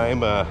periods of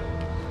time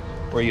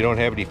where you don't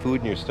have any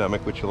food in your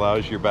stomach, which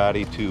allows your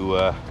body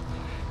to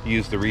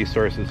use the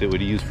resources it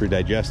would use for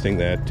digesting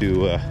that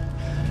to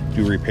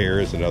do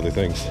repairs and other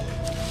things.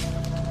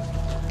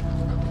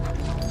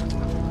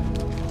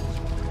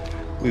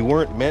 We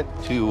weren't meant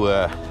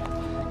to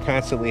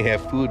constantly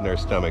have food in our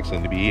stomachs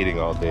and to be eating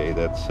all day.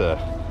 That's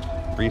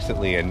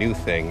recently a new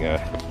thing.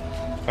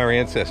 Our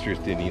ancestors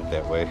didn't eat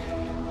that way.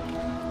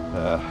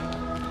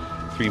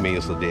 3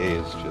 meals a day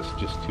is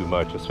just too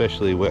much,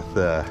 especially with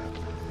the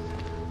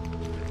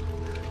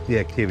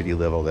activity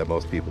level that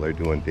most people are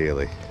doing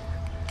daily.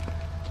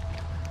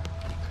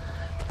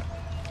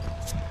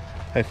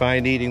 I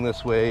find eating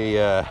this way,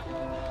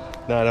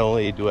 not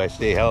only do I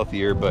stay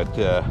healthier, but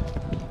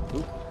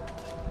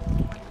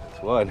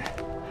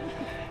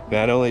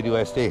not only do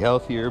I stay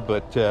healthier,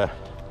 but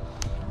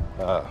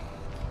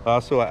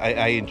also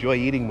I enjoy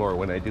eating more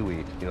when I do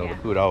eat. You know, yeah.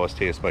 The food always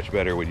tastes much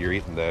better when you're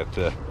eating that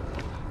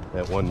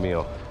one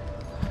meal.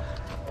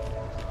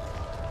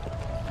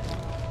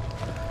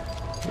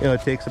 You know,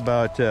 it takes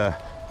about a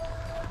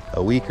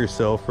week or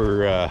so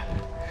for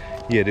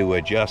you had to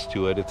adjust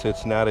to it.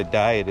 It's not a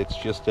diet, it's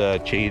just a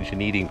change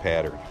in eating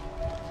pattern.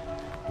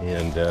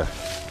 And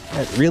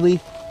that really,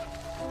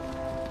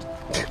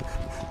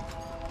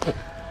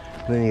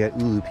 then you got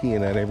Ulu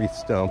peeing on every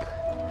stump.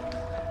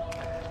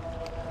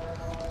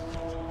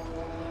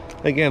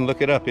 Again,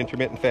 look it up,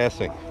 intermittent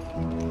fasting.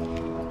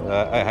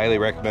 I highly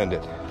recommend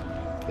it.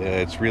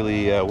 It's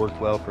really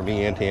worked well for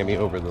me and Tammy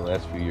over the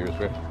last few years,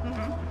 right?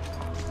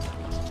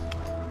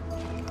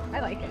 I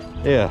like it.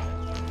 Yeah.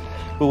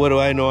 But what do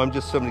I know? I'm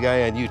just some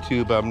guy on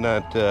YouTube. I'm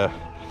not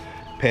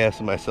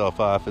passing myself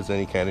off as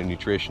any kind of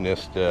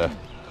nutritionist.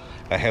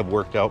 I have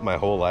worked out my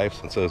whole life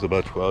since I was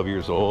about 12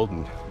 years old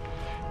and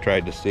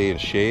tried to stay in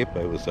shape.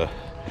 I was a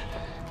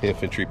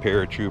infantry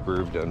paratrooper,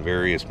 I've done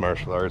various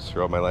martial arts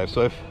throughout my life.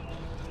 So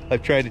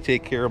I've tried to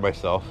take care of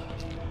myself.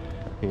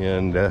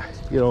 And,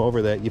 you know,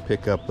 over that you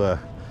pick up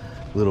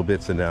little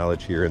bits of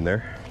knowledge here and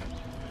there.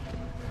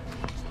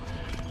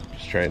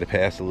 Just trying to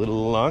pass a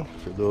little along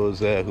for those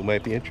who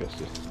might be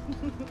interested.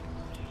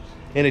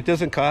 And it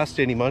doesn't cost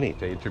any money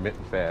to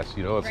intermittent fast.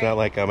 You know, it's not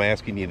like I'm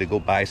asking you to go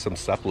buy some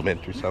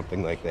supplement or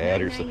something like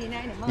that. Or some,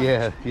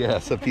 yeah,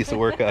 some piece of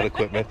workout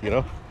equipment, you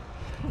know.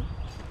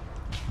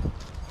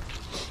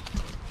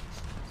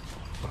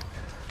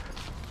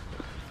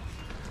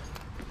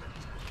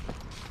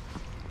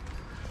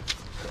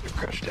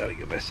 Crushed out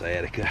again my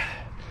sciatica.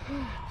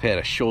 I've had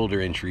a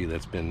shoulder injury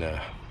that's been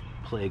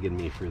plaguing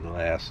me for the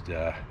last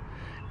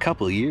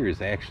couple of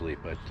years actually,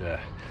 but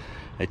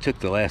I took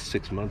the last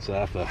 6 months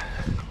off of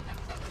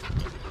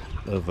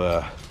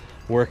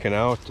working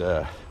out,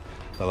 a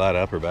lot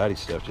of upper body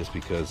stuff, just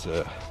because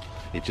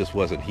it just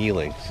wasn't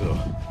healing. So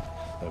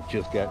I've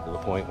just gotten to the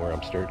point where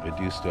I'm starting to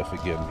do stuff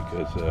again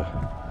because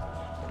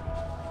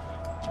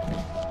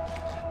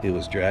it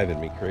was driving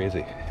me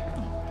crazy.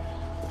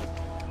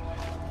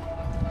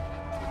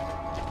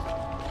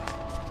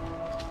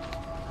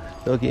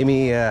 So it gave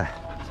me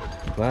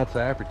lots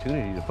of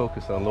opportunity to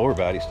focus on lower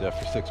body stuff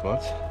for 6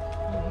 months.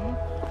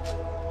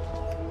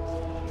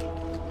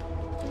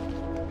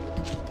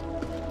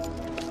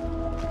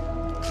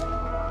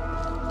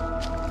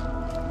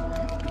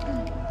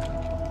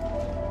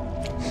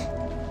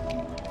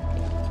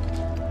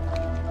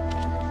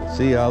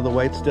 See, all the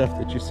white stuff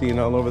that you're seeing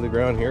all over the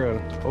ground here,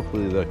 and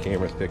hopefully the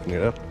camera's picking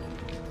it up,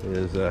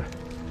 is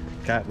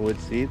cottonwood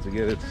seeds.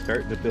 Again, it's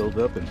starting to build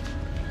up and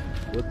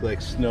look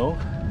like snow.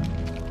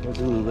 There's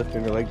Lulu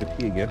lifting her leg to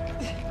pee again.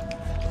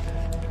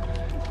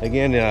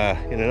 Again,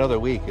 in another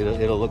week,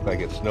 it'll look like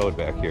it snowed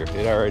back here.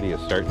 It already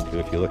is starting to.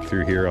 If you look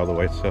through here, all the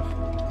white stuff.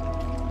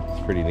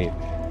 It's pretty neat.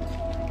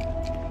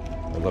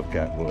 I love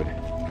cottonwood.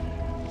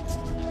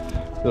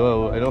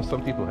 So I know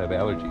some people have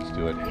allergies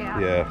to it.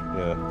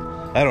 Yeah.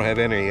 I don't have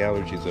any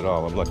allergies at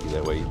all. I'm lucky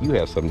that way. You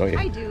have some, don't you?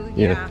 I do,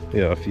 yeah.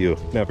 Yeah, a few.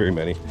 Not very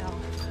many. No.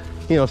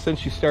 You know,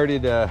 since you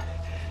started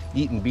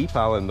eating bee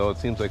pollen, though, it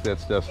seems like that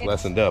stuff's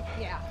lessened up.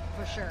 Yeah,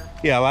 for sure.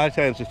 Yeah, a lot of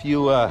times if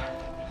you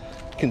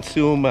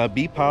consume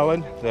bee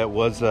pollen that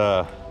was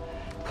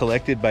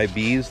collected by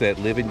bees that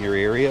live in your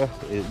area,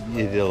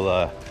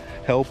 it'll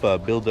help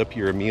build up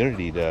your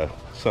immunity to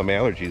some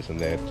allergies and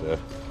that.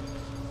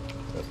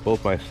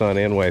 Both my son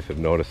and wife have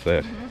noticed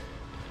that.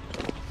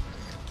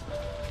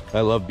 I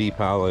love bee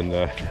pollen.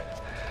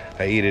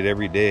 I eat it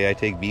every day. I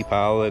take bee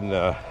pollen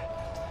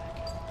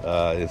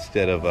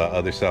instead of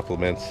other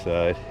supplements.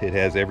 It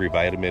has every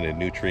vitamin and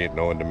nutrient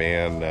known to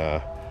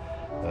man.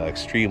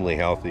 Extremely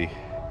healthy.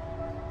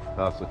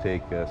 I also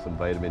take some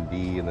vitamin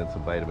D and then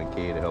some vitamin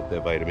K to help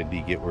that vitamin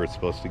D get where it's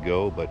supposed to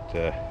go. But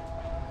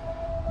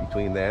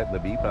between that and the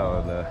bee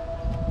pollen,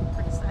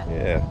 Pretty set.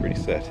 yeah, pretty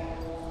set.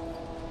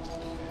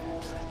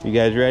 You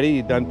guys ready?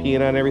 You done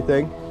peeing on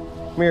everything?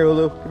 Come here,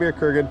 Ulu. Come here,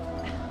 Kurgan.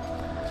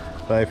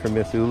 Bye from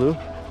Miss Ulu.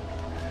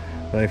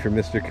 Bye from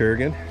Mr.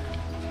 Kurgan.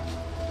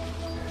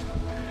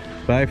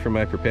 Bye from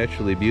my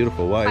perpetually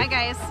beautiful wife. Bye,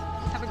 guys.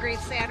 Have a great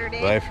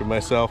Saturday. Bye from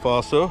myself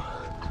also.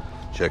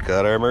 Check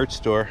out our merch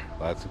store.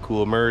 Lots of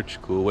cool merch.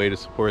 Cool way to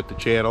support the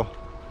channel.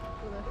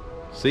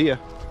 See ya.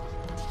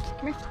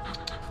 Come here.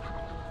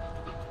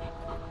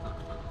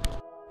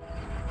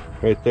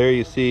 Right there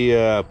you see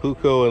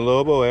Puko and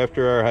Lobo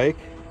after our hike.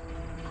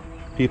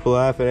 People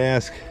often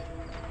ask,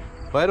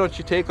 why don't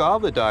you take all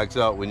the dogs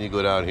out when you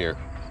go down here?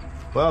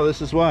 Well,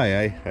 this is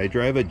why. I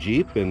drive a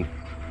Jeep and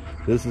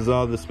this is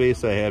all the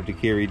space I have to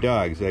carry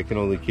dogs. I can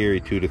only carry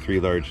 2 to 3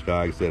 large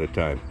dogs at a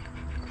time.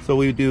 So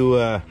we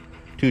do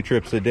 2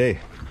 trips a day.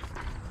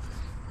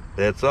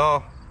 That's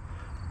all.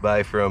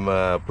 Bye from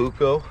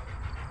Puko,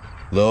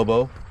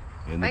 Lobo,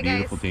 and the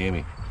beautiful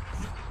Tammy.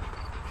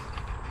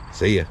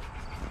 See ya.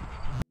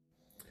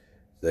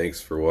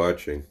 Thanks for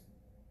watching.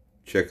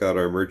 Check out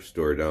our merch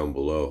store down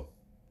below.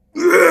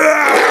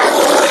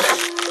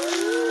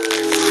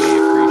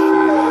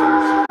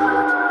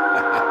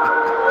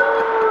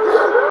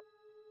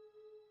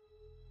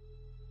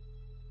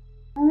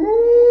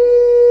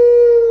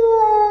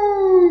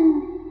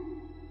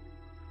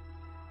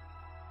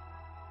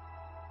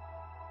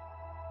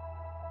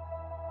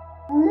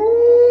 Ooh.